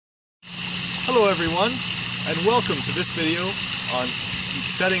Hello everyone, and welcome to this video on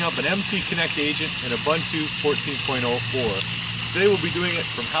setting up an MTConnect agent in Ubuntu 14.04. Today we'll be doing it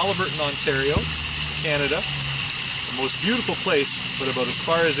from Haliburton, Ontario, Canada. The most beautiful place, but about as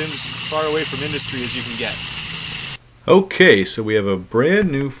far away from industry as you can get. Okay, so we have a brand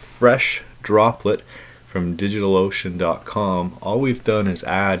new fresh droplet from DigitalOcean.com. All we've done is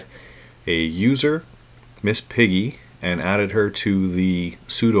add a user, Miss Piggy, and added her to the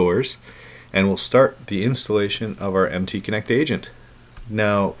sudoers, and we'll start the installation of our MTConnect agent.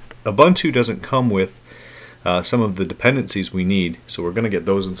 Now, Ubuntu doesn't come with some of the dependencies we need, so we're going to get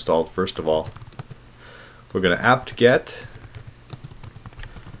those installed first of all. We're going to apt-get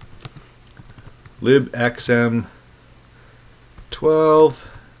libxm12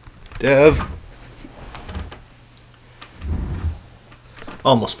 dev.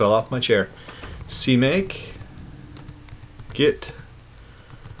 Almost fell off my chair. cmake git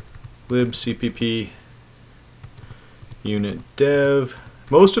libcpp unit dev.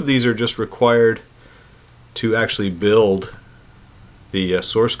 Most of these are just required to actually build the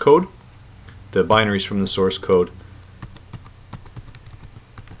source code, the binaries from the source code.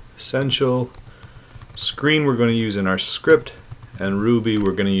 Essential. Screen we're going to use in our script, and Ruby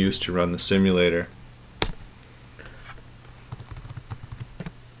we're going to use to run the simulator.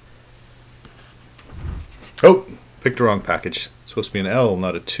 Oh, picked the wrong package. It's supposed to be an L,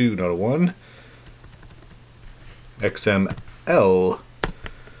 not a 2, not a 1. XML.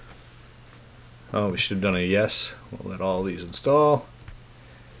 Oh, we should have done a yes. We'll let all these install.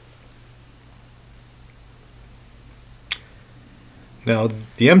 Now,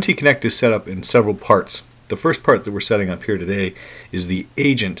 the MTConnect is set up in several parts. The first part that we're setting up here today is the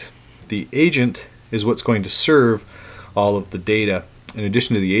agent. The agent is what's going to serve all of the data. In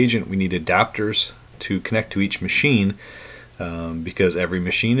addition to the agent, we need adapters to connect to each machine because every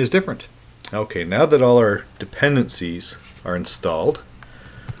machine is different. Okay, now that all our dependencies are installed,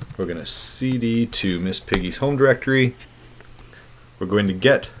 we're going to cd to Miss Piggy's home directory. We're going to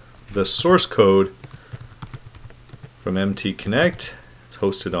get the source code from MTConnect. It's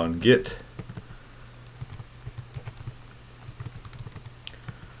hosted on Git.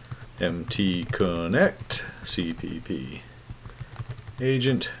 MTConnect cpp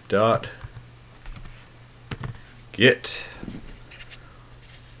agent dot git.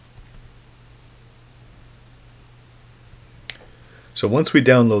 So once we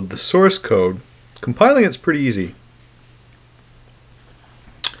download the source code, compiling it's pretty easy.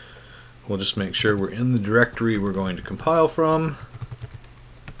 We'll just make sure we're in the directory we're going to compile from.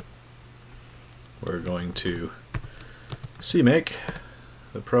 We're going to cmake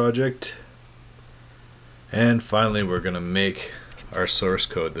the project, and finally we're going to make our source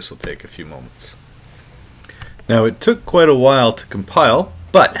code. This will take a few moments. Now, it took quite a while to compile,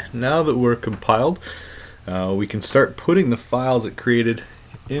 but now that we're compiled, we can start putting the files it created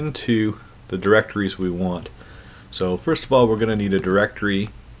into the directories we want. So first of all, we're going to need a directory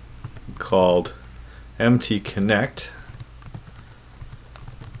called MTConnect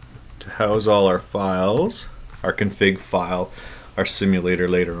to house all our files, our config file, our simulator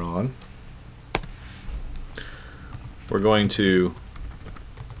later on. We're going to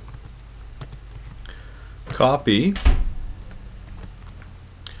copy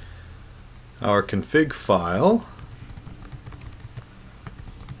our config file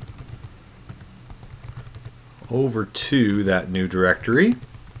over to that new directory.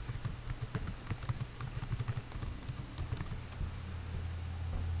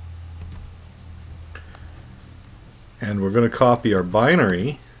 And we're going to copy our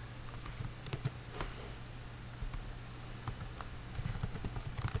binary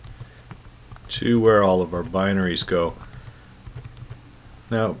to where all of our binaries go.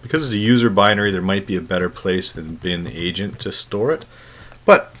 Now, because it's a user binary, there might be a better place than bin agent to store it,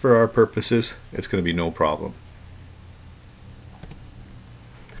 but for our purposes, it's going to be no problem.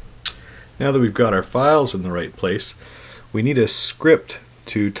 Now that we've got our files in the right place, we need a script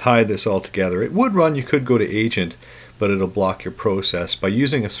to tie this all together. It would run, you could go to agent, but it'll block your process. By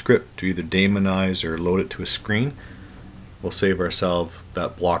using a script to either daemonize or load it to a screen, we'll save ourselves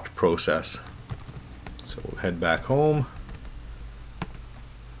that blocked process. So we'll head back home.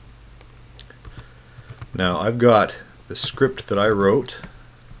 Now, I've got the script that I wrote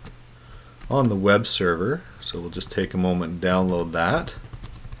on the web server, so we'll just take a moment and download that.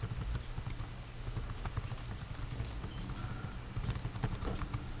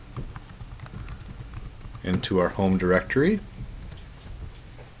 Into our home directory.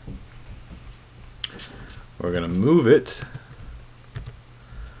 We're going to move it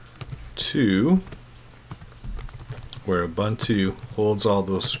to where Ubuntu holds all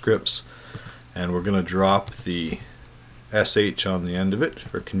those scripts and we're going to drop the SH on the end of it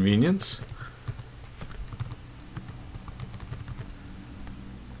for convenience.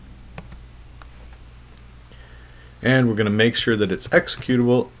 And we're going to make sure that it's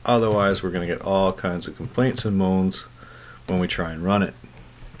executable, otherwise we're going to get all kinds of complaints and moans when we try and run it.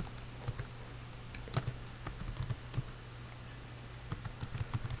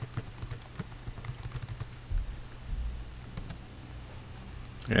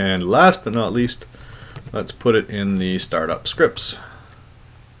 And last but not least, let's put it in the startup scripts.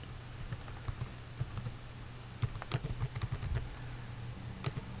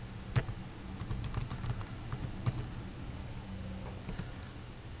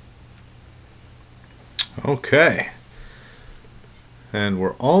 Okay, and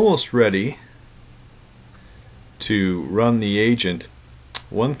we're almost ready to run the agent.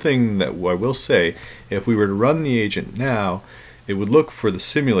 One thing that I will say, if we were to run the agent now, it would look for the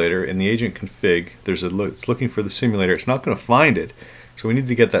simulator in the agent config. It's looking for the simulator. It's not going to find it, so we need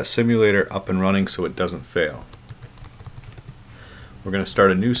to get that simulator up and running so it doesn't fail. We're going to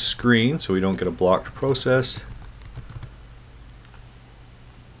start a new screen so we don't get a blocked process.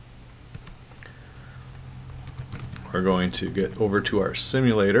 We're going to get over to our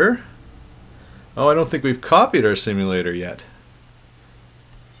simulator. Oh, I don't think we've copied our simulator yet.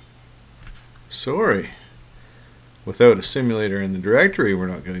 Sorry. Without a simulator in the directory, we're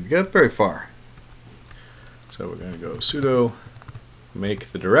not going to get very far. So we're going to go sudo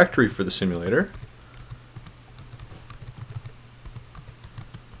make the directory for the simulator.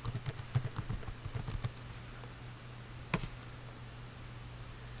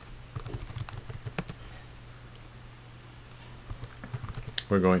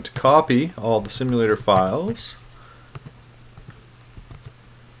 We're going to copy all the simulator files.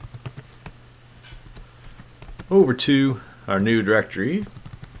 Over to our new directory.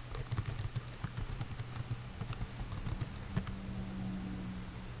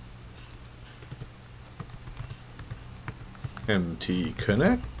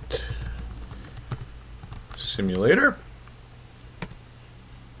 MTConnect simulator.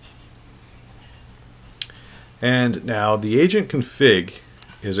 And now the agent config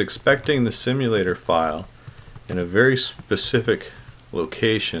is expecting the simulator file in a very specific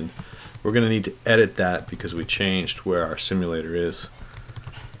location. We're going to need to edit that because we changed where our simulator is.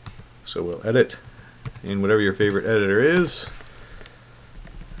 So we'll edit in whatever your favorite editor is.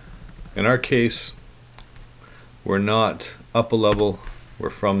 In our case, we're not up a level, we're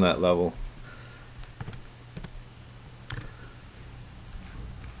from that level.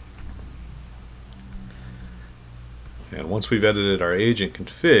 And once we've edited our agent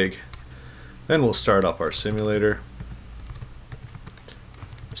config, then we'll start up our simulator.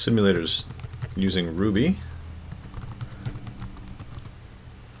 Simulator's using Ruby.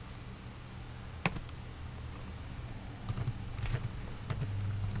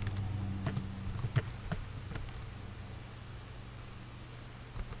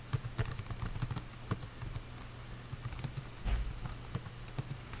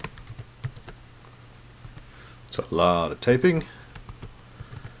 It's a lot of typing.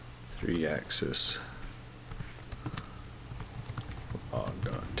 3-axis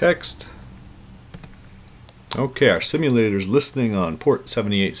log.txt. Okay, our simulator's listening on port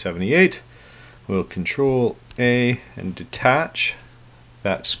 7878. We'll Control A and detach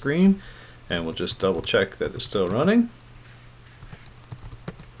that screen, and we'll just double check that it's still running.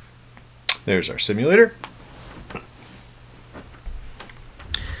 There's our simulator.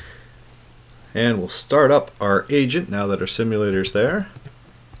 And we'll start up our agent now that our simulator's there.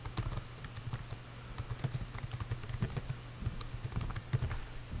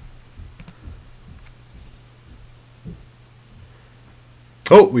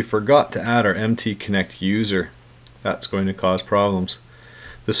 Oh, we forgot to add our MTConnect user. That's going to cause problems.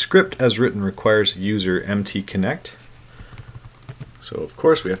 The script as written requires user MTConnect. So of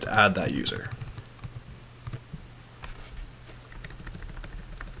course we have to add that user.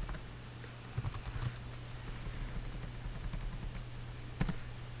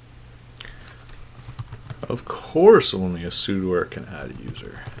 Of course only a sudoer can add a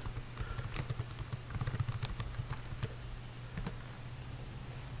user.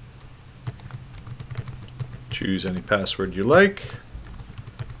 Choose any password you like.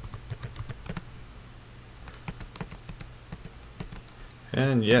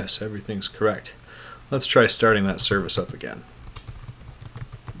 And yes, everything's correct. Let's try starting that service up again.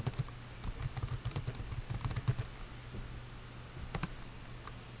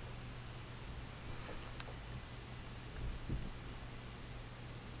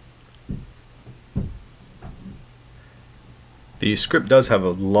 The script does have a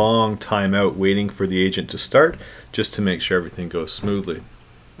long timeout waiting for the agent to start, just to make sure everything goes smoothly.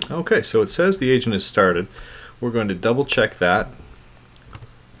 Okay, so it says the agent is started. We're going to double check that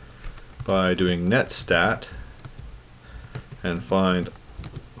by doing netstat and find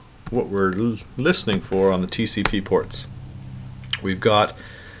what we're listening for on the TCP ports. We've got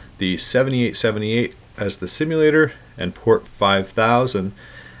the 7878 as the simulator and port 5000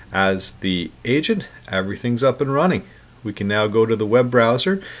 as the agent. Everything's up and running. We can now go to the web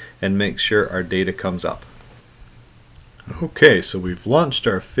browser and make sure our data comes up. Okay, so we've launched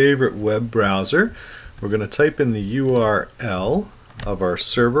our favorite web browser. We're going to type in the URL of our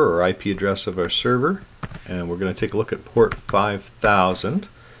server, or IP address of our server, and we're going to take a look at port 5000.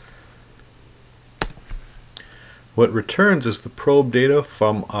 What returns is the probe data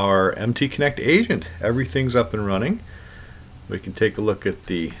from our MTConnect agent. Everything's up and running. We can take a look at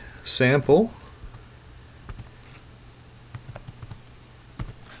the sample.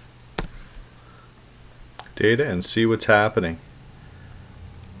 Data and see what's happening.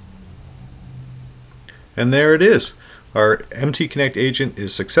 And there it is. Our MTConnect agent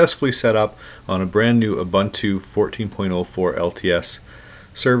is successfully set up on a brand new Ubuntu 14.04 LTS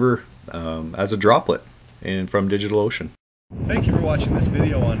server as a droplet from DigitalOcean. Thank you for watching this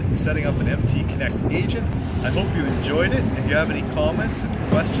video on setting up an MTConnect agent. I hope you enjoyed it. If you have any comments and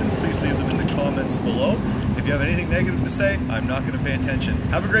questions, please leave them in the comments below. If you have anything negative to say, I'm not going to pay attention.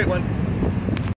 Have a great one.